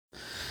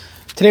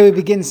Today we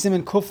begin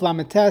Siman Kuf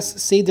Lametes,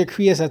 Seder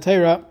Kriyas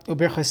HaTorah,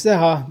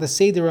 Uberchaseha, the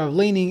Seder of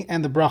laning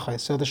and the bracha.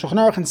 So the Shulchan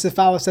Aruch in Sif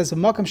Aleph says,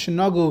 "V'makam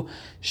shenagu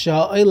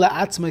sha'oila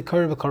atzmai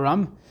karev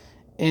v'karam."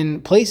 In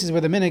places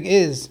where the minhag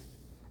is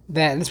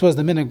that, and this was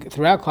the minhag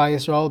throughout Klal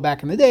Yisrael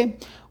back in the day,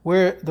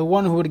 where the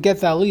one who would get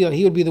the aliyah,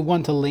 he would be the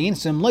one to lane.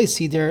 So Mloi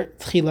Seder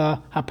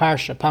Tchila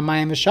HaParsha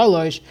Pamayim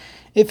V'Shalosh.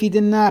 If he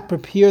did not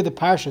prepare the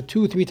parsha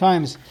 2-3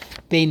 times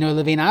beino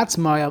levein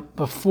atzma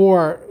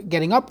before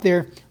getting up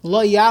there,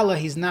 lo yala,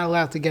 he's not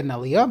allowed to get an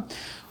aliyah.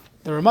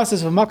 The Ramah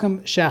says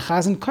v'makam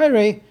she'achazan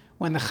kairei,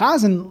 when the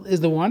chazan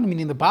is the one,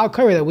 meaning the baal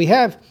kairei that we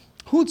have,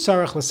 hu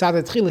tzarech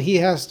l'sadet tchila, he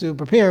has to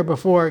prepare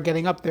before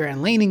getting up there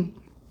and laning.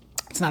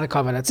 It's not a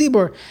kavod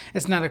atzibur,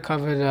 it's not a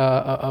kavod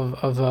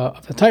of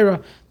the Torah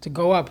to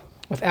go up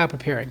without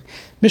preparing.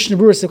 Mishnah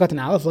Berurah Sivkat and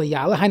Aleph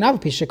Yala Hainav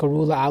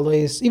Pishakarula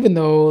Aliyos, even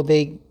though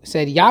they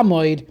said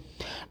Yamoid,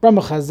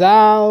 Brahma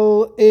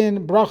Chazal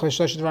in Bracha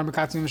Shlosh Dvar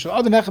Mekatzim Mishal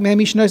Adam Echem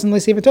Mishnois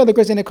and Sefer Torah. The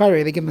person in the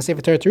Kari, they give him a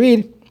Sefer Torah to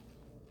read,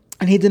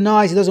 and he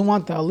denies, he doesn't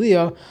want the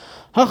Aliyah.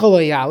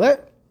 Hachalo Yala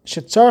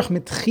Shetzarch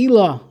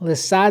Mitchila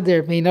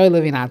Lesader Meinoi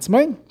Levin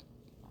Atzmai.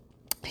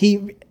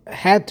 He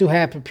had to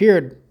have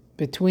prepared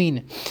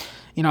between,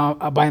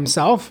 by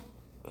himself.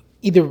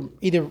 Either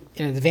in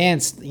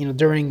advance,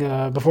 during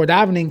before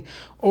davening,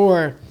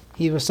 or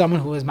he was someone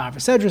who was ma'aver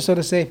sedra, so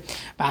to say.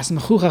 So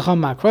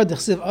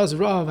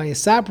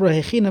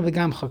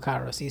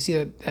you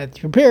see that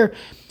you prepare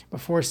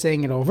before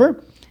saying it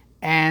over,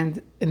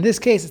 and in this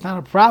case, it's not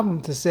a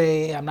problem to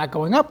say I'm not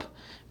going up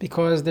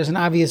because there's an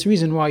obvious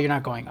reason why you're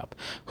not going up.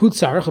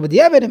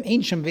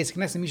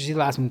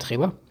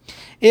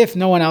 If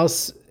no one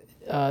else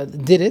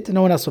did it,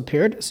 no one else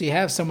appeared, so you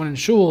have someone in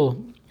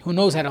shul who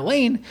knows how to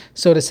lane,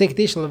 so to say,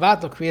 kriya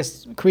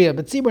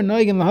b'tzibur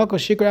noigim lahako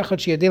shikra echad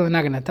sheyadei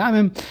l'nagan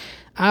hatamim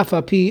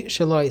afa pi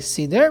shaloi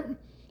sider.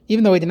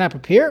 Even though he did not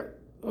prepare,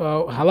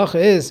 halacha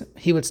is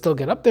he would still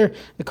get up there.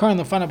 The car in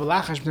the front of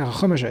b'lachash b'nei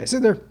chumash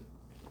sider.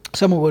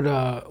 Someone would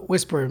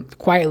whisper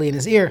quietly in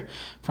his ear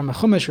from a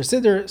chumash or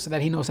siddur so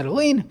that he knows how to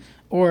lane.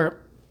 Or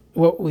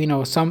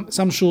some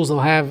shuls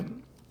will have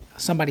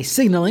somebody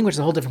signaling, which is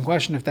a whole different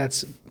question if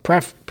that's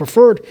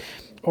preferred.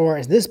 Or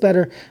is this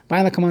better?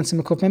 What we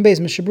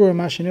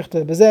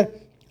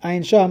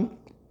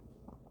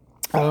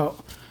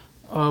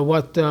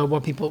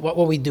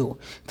do?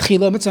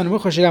 Tchila mitzvah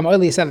nemucha shegam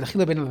oili yisad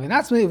tchila bein levin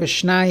atzmai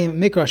v'shnayim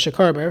mikra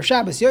shekar b'erev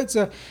Shabbos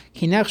yotza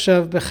ki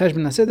nechshav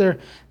b'cheshbon hasiddur.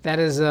 That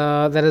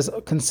is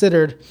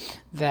considered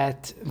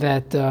that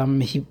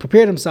he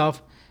prepared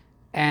himself,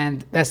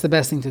 and that's the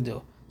best thing to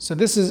do. So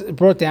this is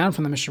brought down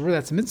from the Mishnah Berurah.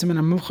 That's a mitzvah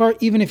nemucha,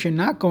 even if you're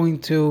not going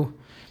to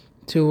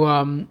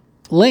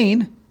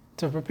lane,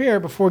 to prepare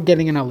before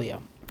getting an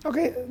aliyah.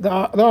 Okay, there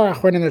are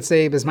achronim that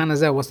say, Bizman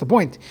hazeh, what's the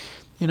point?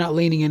 You're not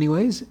leaning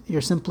anyways. You're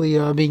simply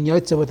being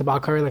yotze with the Baal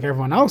Kari like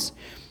everyone else.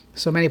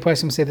 So many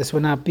places say this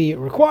would not be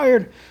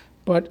required,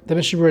 but the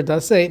Mishnah Berurah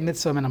does say,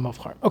 mitzvah min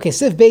hamavchar. Okay,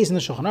 Sif Beis in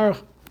the Shulchan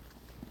Aruch.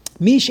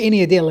 Mish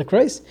eni yadei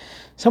lekreis.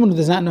 Someone who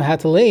does not know how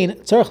to lane, he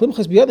should not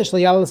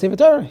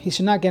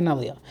get an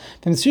aliyah.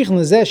 Let's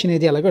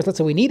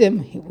say we need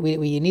him.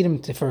 We need him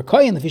for a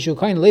kohen.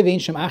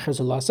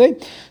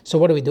 So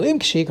what do we do?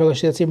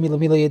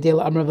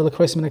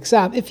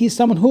 If he's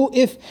someone who,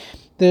 if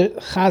the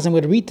chazan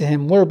would read to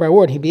him word by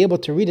word, he'd be able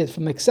to read it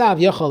from the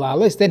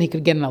ksav, then he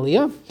could get an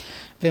aliyah.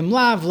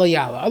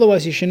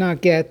 Otherwise, you should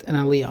not get an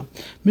aliyah.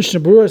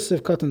 Mishnah Berurah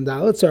Sivkat and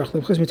Dalet.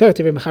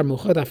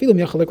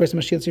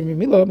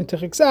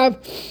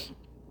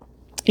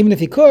 Even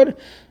if he could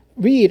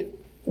read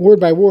word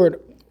by word,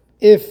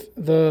 if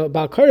the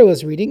Baal Kari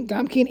was reading, he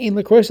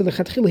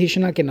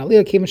should not get an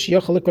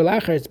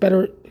aliyah. It's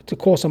better to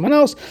call someone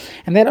else,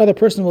 and that other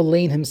person will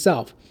lane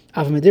himself.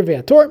 And allow him to get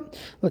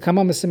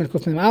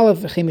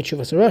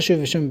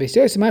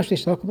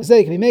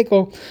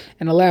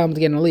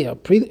an aliyah.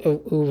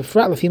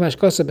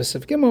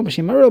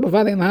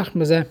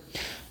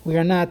 We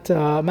are not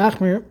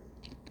machmir.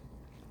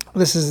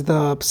 This is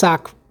the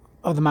psak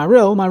of the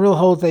Maril. Maril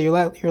holds that you're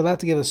allowed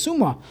to give a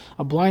summa,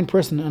 a blind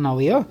person, an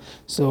aliyah,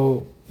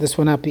 so this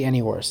will not be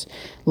any worse.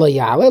 Since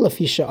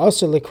it's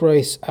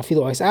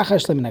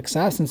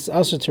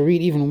also to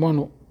read even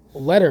one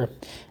letter,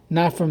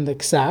 not from the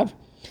ksav,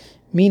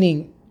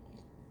 meaning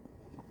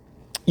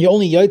you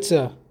only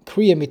yotza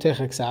kriya mitech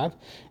ksav,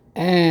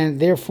 and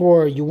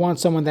therefore you want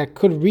someone that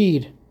could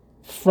read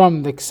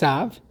from the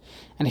ksav,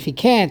 and if he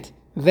can't,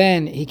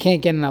 then he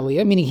can't get an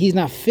aliyah, meaning he's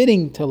not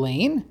fitting to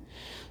lane.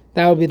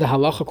 That would be the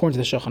halacha according to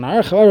the Shulchan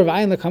Aruch. However,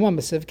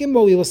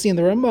 we will see in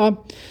the Ramah,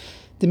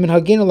 we are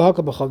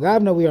meko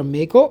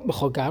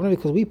b'chol gavna,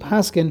 because we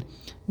paskin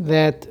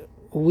that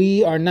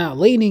we are not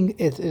laning.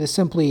 It is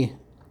simply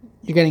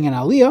you're getting an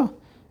aliyah,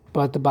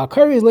 but the Baal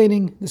Kari is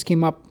laning. This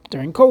came up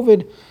during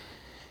COVID.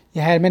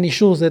 You had many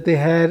shuls that they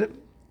had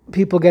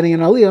people getting an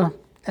aliyah,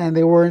 and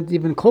they weren't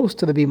even close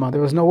to the bima. There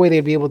was no way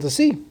they'd be able to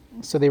see,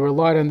 so they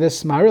relied on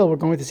this maril. We're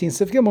going to see in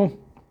Sif Gimel,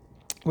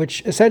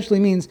 which essentially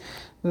means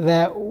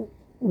that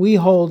we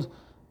hold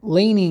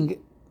laning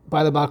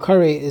by the Baal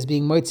Kari is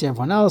being moitzi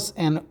everyone else,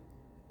 and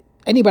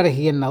anybody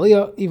can get an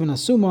aliyah, even a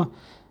summa,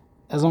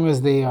 as long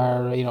as they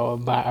are,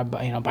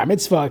 bar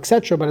mitzvah,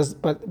 etc.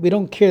 But we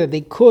don't care that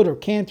they could or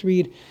can't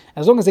read,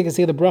 as long as they can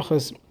say the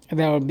brachas,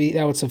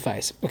 that would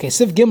suffice. Okay,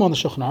 Sif Gimel on the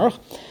Shulchan Aruch.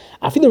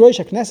 Even the Rosh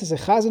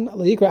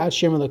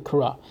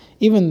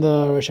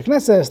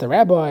HaKnesses, the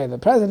rabbi, the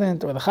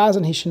president, or the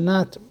chazan, he should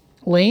not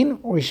lane,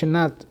 or he should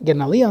not get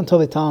an aliyah until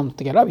they tell him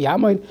to get up.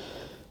 However, the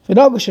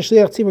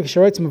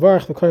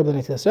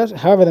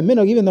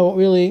minog, even though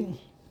really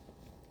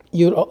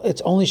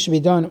it's only should be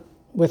done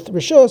with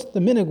rishos, the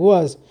minog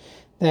was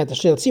that the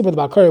shliach tzibur, the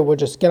balkari, would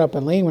just get up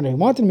and lane when he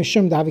wanted.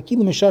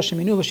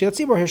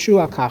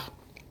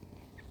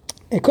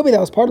 It could be that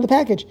was part of the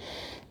package,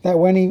 that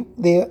when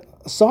they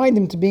assigned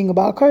him to being a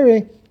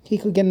balkari, he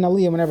could get an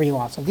aliyah whenever he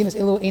wants. Only when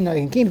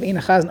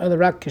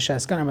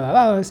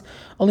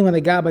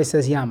the gabbai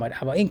says yamad.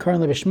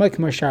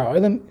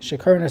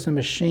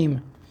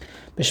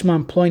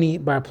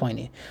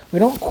 We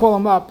don't call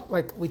him up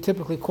like we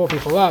typically call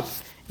people up,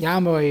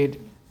 Yamod,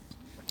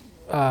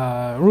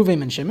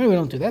 Ruvim and Shimon. We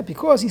don't do that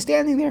because he's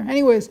standing there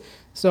anyways.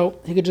 So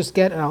he could just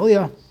get an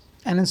aliyah.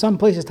 And in some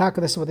places, Taka,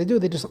 this is what they do.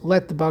 They just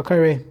let the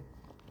balkari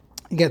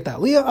get the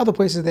aliyah. Other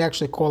places, they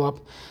actually call up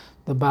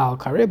the Baal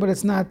Kareh, but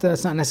it's not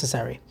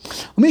necessary.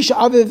 Let's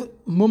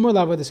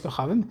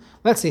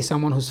say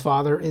someone whose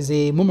father is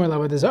a Mumar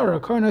Lavad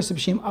Zara,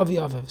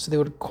 so they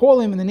would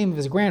call him in the name of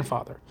his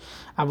grandfather.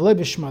 They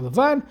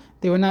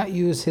would not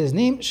use his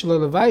name,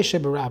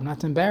 not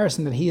to embarrass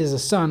him that he is a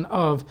son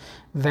of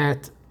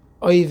that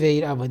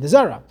Oived Avodah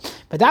Zara.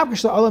 But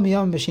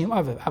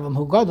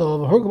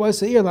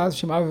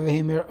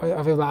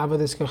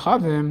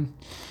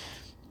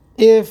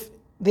if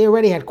they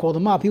already had called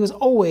him up, he was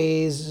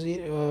always,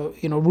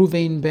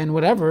 Ruvain ben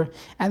whatever,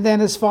 and then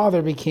his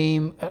father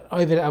became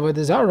Oived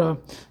Avodah Zara.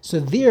 So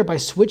there, by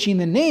switching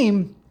the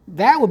name,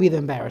 that would be the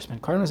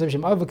embarrassment. You're also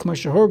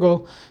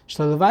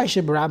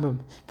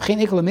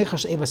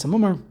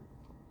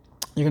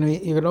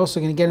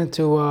going to get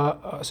into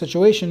a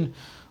situation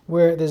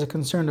where there's a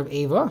concern of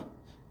Eva,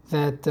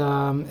 that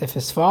if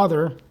his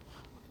father,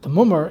 the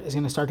mummer, is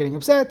going to start getting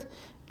upset,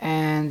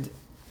 and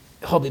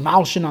he'll be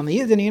malshin on the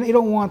yid, then you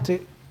don't want to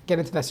get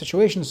into that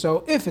situation.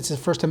 So if it's the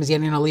first time he's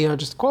getting an aliyah,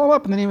 just call him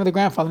up in the name of the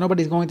grandfather.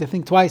 Nobody's going to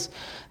think twice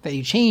that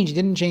you changed, you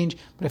didn't change.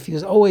 But if he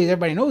was always,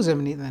 everybody knows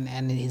him,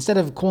 and instead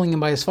of calling him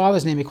by his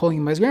father's name, you're calling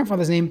him by his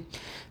grandfather's name,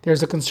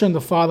 there's a concern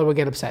the father will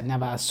get upset.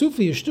 Now,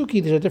 Sufi or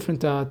Shtuki, there are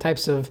different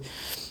types of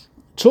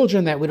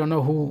children that we don't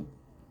know who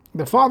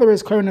the father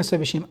is. They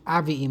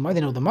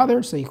know the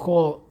mother, so you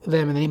call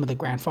them in the name of the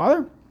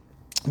grandfather.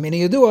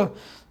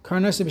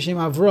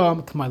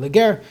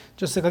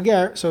 Just like a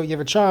ger, so you have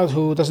a child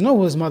who doesn't know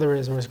who his mother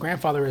is, or his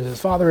grandfather is, his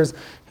father is,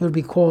 he would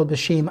be called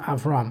B'Shem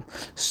Avram,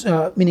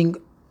 meaning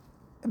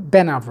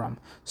Ben Avram.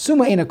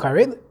 Suma Eina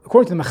Karid,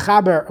 according to the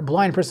Mechaber, a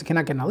blind person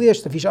cannot get an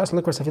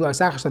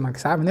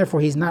aliyah, and therefore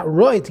he's not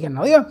right to get an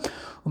aliyah.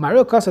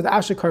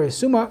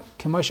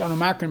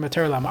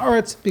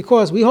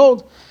 Because we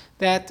hold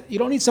that you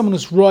don't need someone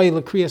who's roy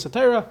l'kriya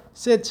satira,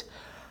 since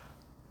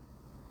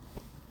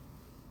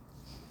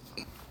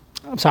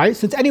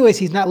anyways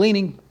he's not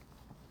leaning,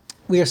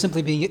 we are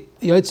simply being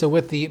yotza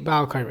with the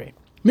Baal Kairei.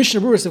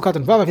 Mishnah Berurah of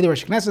Katan Vav, Afidu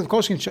Rosh Knesset,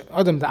 Kolshkin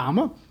Adam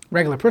Da'ama,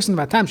 regular person,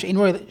 Vatam Shein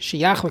Roy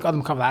Sheyach Like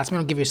Adam Kaval Asman,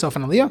 don't give yourself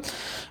an aliyah.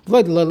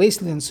 V'loid Lo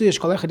Leisli and Suyesh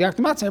Kol Echad Yak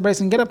Tamatza, everybody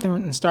can get up there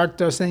and start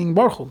saying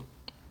Baruch Hu.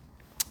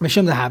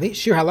 Mishum Dahavi,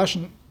 Shir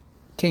Halashon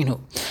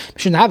Kainu.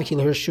 Mishum Dahavi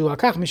Kilo Hirshu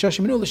Akach Mishash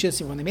Minu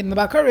L'Shiyasi. When they made in the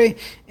Baal Kairei,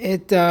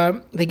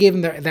 they gave him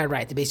that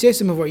right. The Beis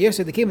Yosef Mavor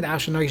Yosef, they came with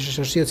Ashon Nogish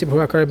Shiyasi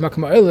Tzibur HaKairei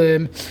B'Makam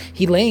Ha'olim.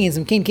 He lanes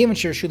and Kain came and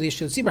Shir Shuli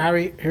Shil Tzibur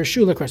Hari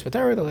Hirshu L'Kras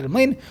B'Tarah. They let him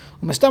lane.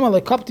 Umastama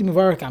L'Kapti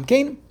Mavor Kam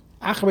Kain.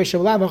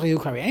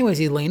 Anyways,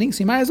 he's leaning, so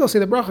you might as well say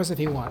the brachas if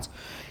he wants.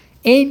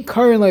 Ain't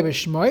Karin Leib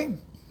Shmoy.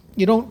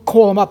 You don't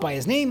call him up by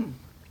his name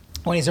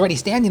when he's already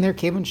standing there.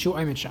 Kevin Shu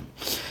Aymicham.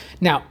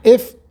 Now,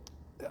 if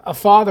a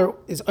father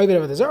is Oived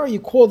Avodah Zara,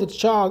 you call the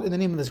child in the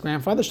name of his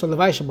grandfather.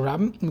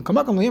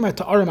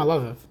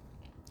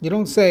 You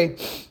don't say,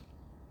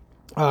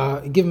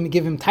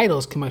 give him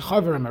titles. Meaning,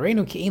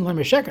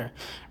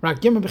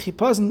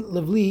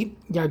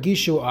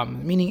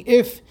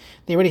 if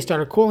they already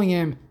started calling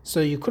him, so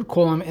you could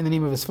call him in the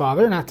name of his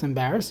father, not to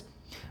embarrass.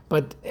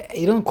 But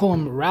you don't call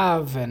him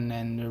Rav and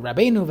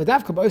Rabbeinu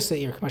v'davka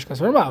ba'oseir k'mashkas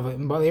v'rav.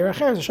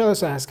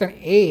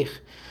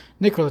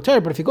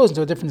 But if he goes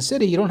into a different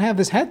city, you don't have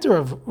this heter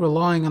of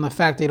relying on the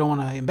fact they don't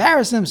want to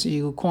embarrass him, so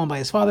you call him by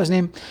his father's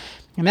name.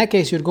 In that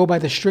case, you'd go by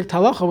the strict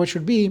halacha, which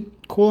would be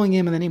calling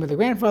him in the name of the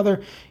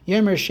grandfather,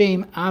 Yomer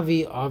Shem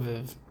Avi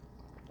Aviv.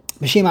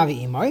 B'Shem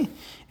Avi Imai,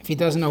 if he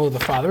doesn't know who the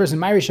father is. And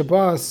Ma'iri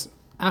Shabbos,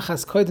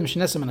 Achas Koidim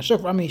Shenesem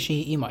Anashok, Rami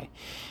Shehi Imai.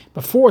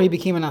 Before he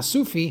became an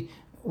Asufi,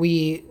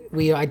 we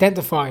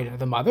identified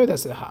the mother.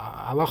 That's the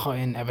halacha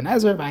in Even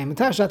Ezer.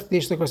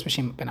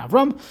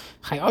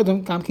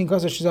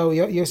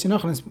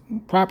 It's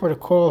proper to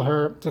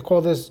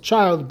call this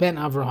child Ben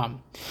Avraham.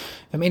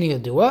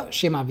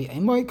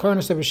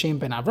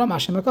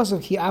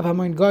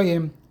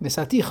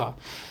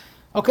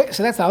 Okay,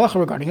 so that's the halacha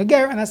regarding a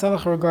ger, and that's the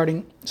halacha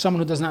regarding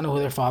someone who does not know who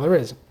their father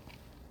is.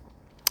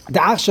 The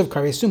Akshav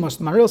Kari Sumos,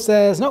 the Maril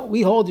says, no,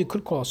 we hold you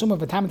could call Summa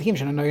Vatam Tim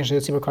Shan no Yashay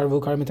Tzibur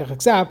Karvu Kar Mitech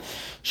Exab.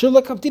 Should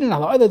look up Dinan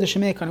Allah Oila the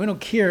Shemekan. We don't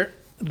care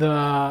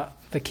the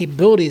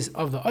capabilities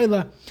of the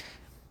Oila.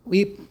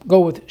 We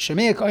go with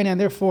Shemeik Oina,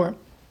 and therefore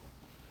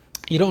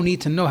you don't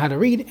need to know how to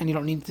read and you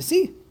don't need to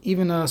see.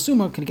 Even a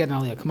Summa can get an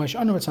Aliyah. Kamash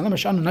Anu Ritz Alam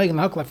Shanu Naigin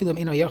Lahakla Filam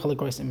Ino Yachal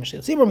Grois Mishil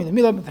Tzibur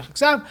Mila Mitech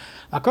Exab.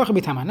 Lakach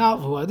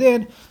Bitamanal who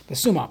did the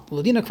Summa.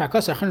 Ludina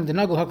Krakasa Hanum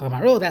Denagul Hakla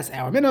Maril. That's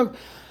our minog.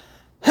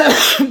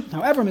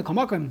 However, the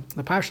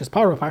Parshas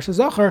Parah, Parshas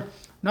Zachar,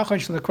 Nachon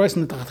Shel Krois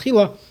in the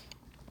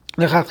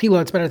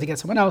Lechatchila, it's better to get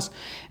someone else,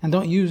 and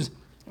don't use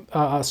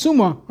a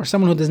Summa or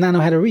someone who does not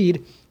know how to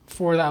read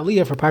for the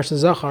Aliyah for Parshas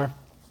Zachar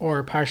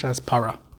or Parshas Parah.